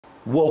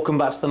Welcome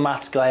back to the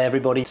Maths Guy,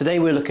 everybody. Today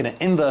we're looking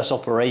at inverse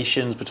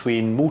operations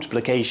between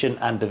multiplication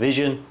and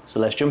division, so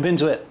let's jump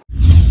into it.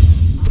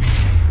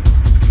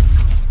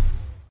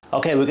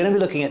 Okay, we're going to be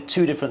looking at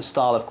two different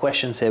style of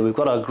questions here. We've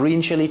got our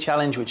green chili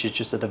challenge, which is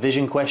just a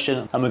division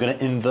question, and we're going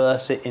to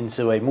inverse it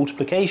into a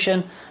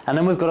multiplication. And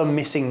then we've got a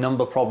missing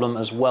number problem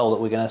as well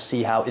that we're going to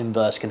see how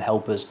inverse can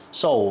help us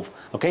solve.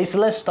 Okay, so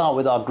let's start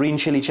with our green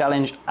chili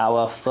challenge,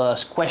 our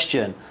first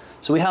question.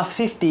 So we have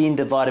 15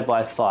 divided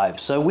by 5.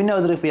 So we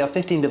know that if we have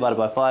 15 divided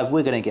by 5,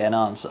 we're going to get an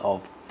answer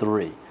of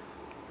 3.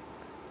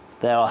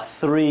 There are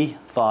 3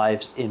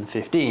 5s in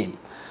 15.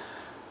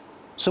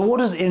 So what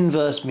does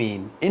inverse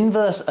mean?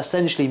 Inverse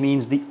essentially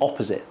means the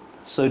opposite.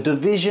 So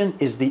division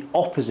is the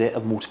opposite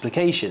of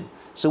multiplication.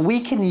 So we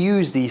can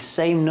use these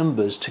same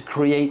numbers to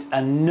create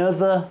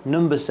another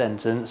number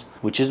sentence,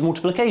 which is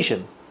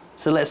multiplication.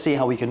 So let's see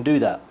how we can do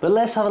that. But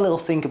let's have a little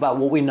think about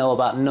what we know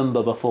about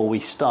number before we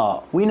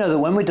start. We know that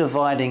when we're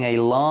dividing a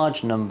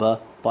large number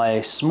by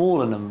a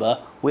smaller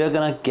number, we are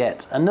going to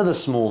get another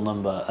small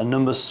number, a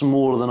number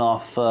smaller than our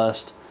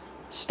first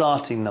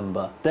starting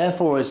number.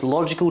 Therefore, it's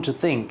logical to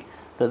think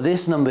that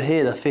this number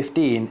here, the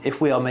 15, if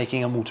we are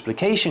making a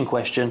multiplication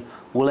question,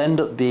 will end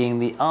up being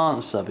the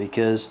answer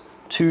because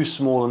two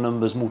smaller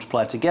numbers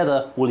multiplied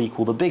together will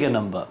equal the bigger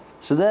number.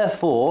 So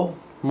therefore,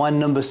 my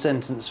number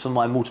sentence for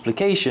my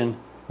multiplication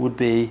would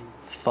be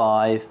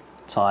 5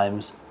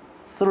 times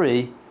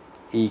 3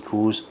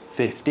 equals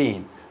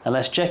 15. And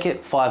let's check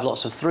it, 5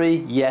 lots of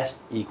 3,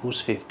 yes, equals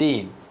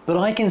 15. But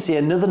I can see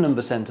another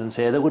number sentence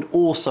here that would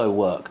also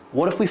work.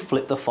 What if we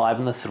flip the 5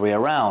 and the 3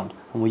 around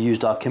and we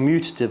used our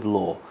commutative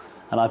law?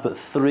 And I put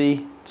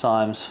 3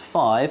 times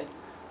 5,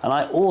 and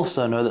I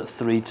also know that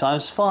 3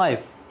 times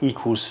 5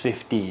 equals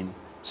 15.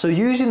 So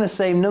using the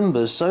same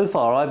numbers, so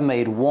far I've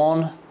made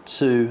 1,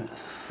 2,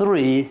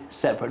 3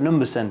 separate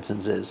number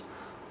sentences.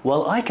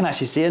 Well, I can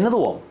actually see another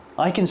one.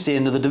 I can see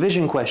another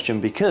division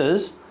question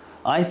because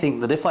I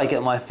think that if I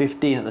get my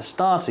 15 at the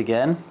start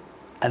again,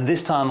 and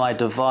this time I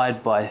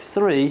divide by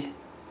 3,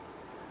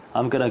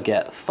 I'm going to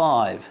get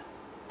 5.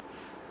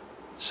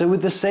 So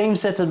with the same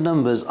set of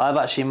numbers, I've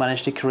actually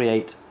managed to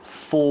create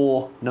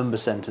 4 number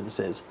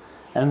sentences.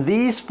 And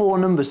these 4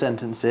 number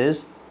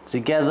sentences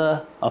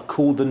together are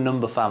called the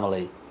number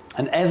family.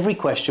 And every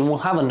question will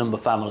have a number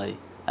family,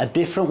 a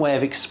different way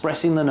of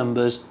expressing the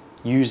numbers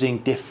using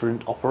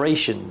different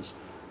operations.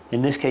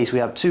 In this case, we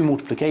have 2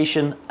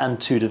 multiplication and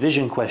 2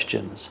 division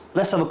questions.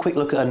 Let's have a quick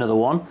look at another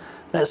one.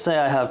 Let's say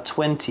I have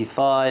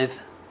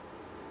 25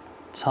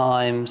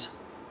 times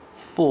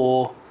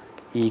 4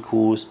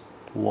 equals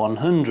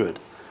 100.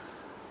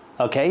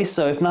 Okay,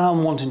 so if now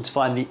I'm wanting to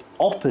find the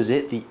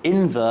opposite, the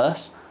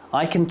inverse,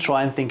 I can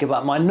try and think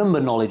about my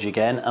number knowledge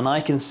again, and I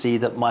can see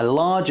that my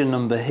larger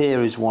number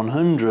here is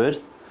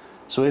 100.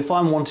 So if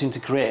I'm wanting to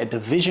create a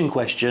division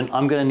question,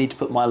 I'm going to need to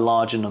put my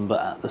larger number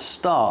at the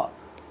start.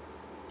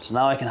 So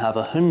now I can have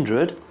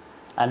 100,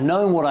 and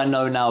knowing what I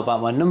know now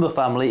about my number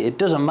family, it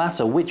doesn't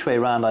matter which way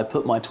around I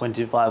put my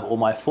 25 or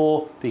my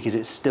 4 because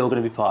it's still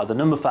going to be part of the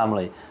number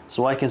family.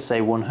 So I can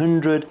say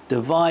 100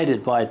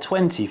 divided by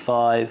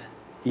 25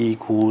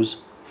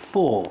 equals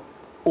 4.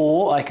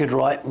 Or I could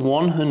write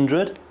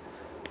 100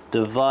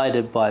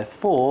 divided by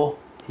 4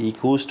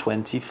 equals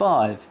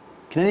 25.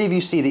 Can any of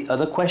you see the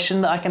other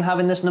question that I can have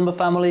in this number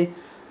family?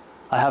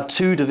 I have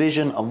 2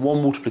 division and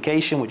 1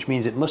 multiplication, which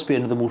means it must be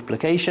another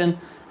multiplication.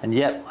 And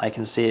yep, I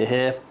can see it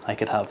here. I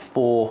could have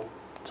 4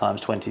 times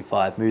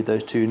 25. Move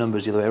those 2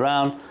 numbers the other way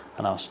around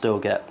and I'll still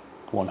get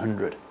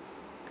 100.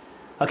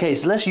 Okay,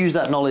 so let's use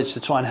that knowledge to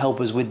try and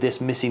help us with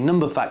this missing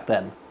number fact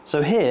then.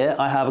 So here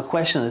I have a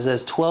question that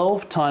says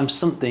 12 times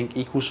something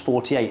equals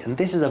 48, and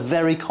this is a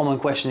very common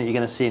question that you're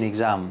going to see in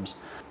exams.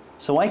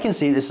 So I can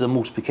see this is a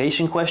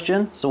multiplication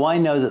question, so I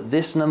know that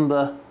this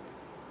number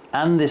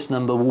and this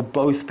number will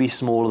both be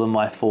smaller than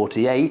my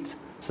 48,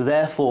 so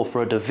therefore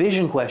for a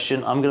division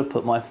question I'm going to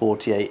put my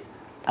 48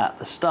 at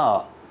the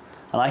start.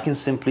 And I can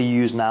simply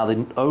use now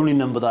the only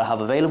number that I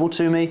have available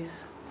to me,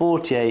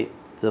 48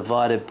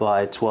 divided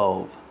by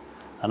 12.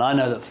 And I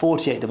know that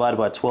 48 divided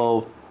by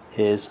 12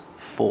 is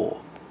 4.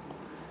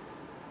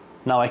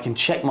 Now I can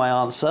check my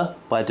answer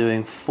by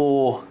doing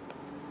 4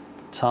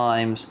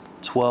 times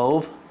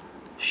 12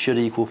 should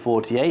equal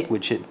 48,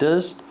 which it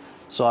does.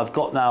 So I've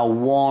got now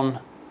 1,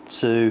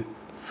 2,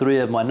 3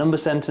 of my number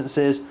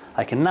sentences.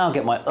 I can now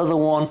get my other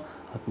one,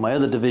 my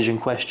other division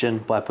question,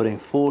 by putting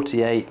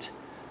 48,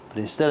 but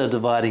instead of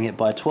dividing it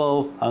by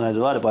 12, I'm going to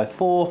divide it by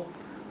 4,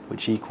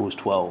 which equals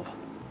 12.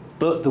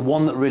 But the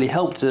one that really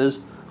helped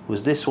us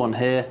was this one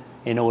here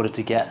in order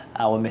to get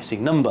our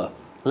missing number.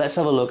 Let's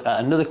have a look at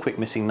another quick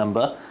missing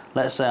number.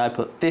 Let's say I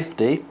put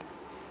 50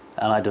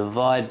 and I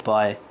divide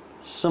by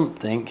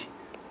something,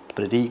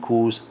 but it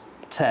equals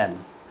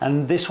 10.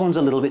 And this one's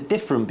a little bit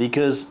different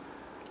because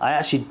I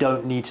actually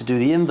don't need to do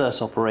the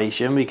inverse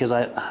operation because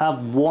I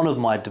have one of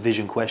my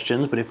division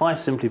questions, but if I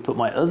simply put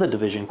my other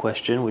division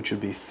question, which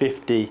would be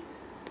 50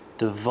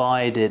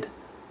 divided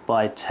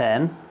by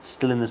 10,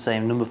 still in the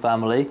same number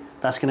family,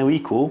 that's going to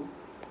equal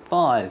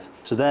 5.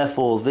 So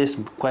therefore this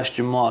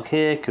question mark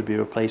here could be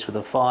replaced with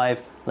a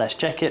 5. Let's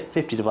check it.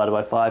 50 divided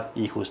by 5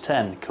 equals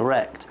 10.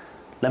 Correct.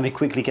 Let me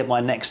quickly get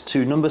my next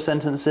two number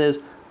sentences,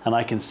 and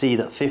I can see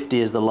that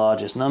 50 is the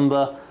largest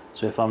number.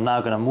 So if I'm now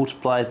going to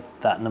multiply,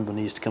 that number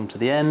needs to come to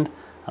the end,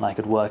 and I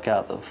could work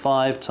out that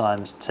 5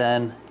 times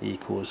 10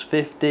 equals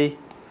 50,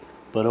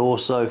 but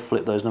also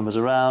flip those numbers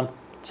around.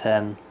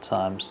 10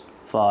 times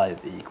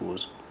 5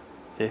 equals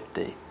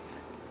 50.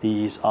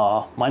 These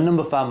are my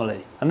number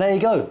family. And there you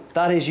go.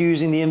 That is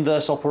using the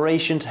inverse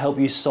operation to help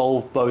you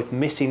solve both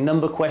missing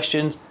number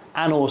questions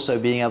and also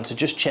being able to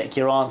just check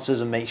your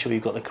answers and make sure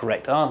you've got the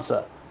correct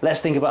answer. Let's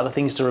think about the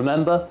things to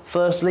remember.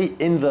 Firstly,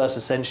 inverse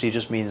essentially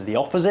just means the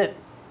opposite.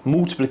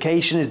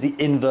 Multiplication is the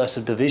inverse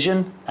of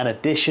division, and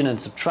addition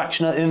and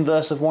subtraction are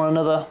inverse of one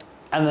another.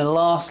 And then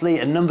lastly,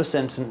 a number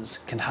sentence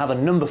can have a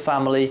number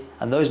family,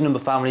 and those number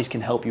families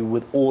can help you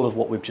with all of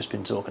what we've just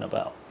been talking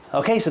about.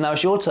 Okay, so now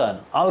it's your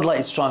turn. I would like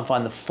you to try and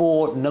find the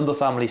 4 number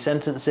family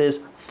sentences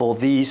for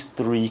these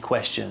 3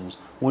 questions.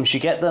 Once you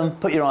get them,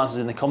 put your answers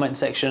in the comment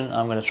section, and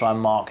I'm going to try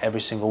and mark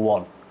every single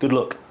one. Good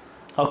luck.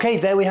 Okay,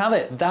 there we have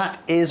it. That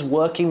is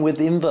working with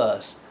the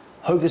inverse.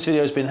 Hope this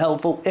video has been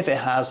helpful. If it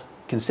has,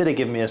 consider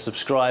giving me a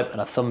subscribe and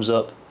a thumbs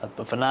up.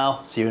 But for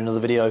now, see you in another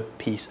video.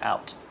 Peace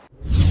out.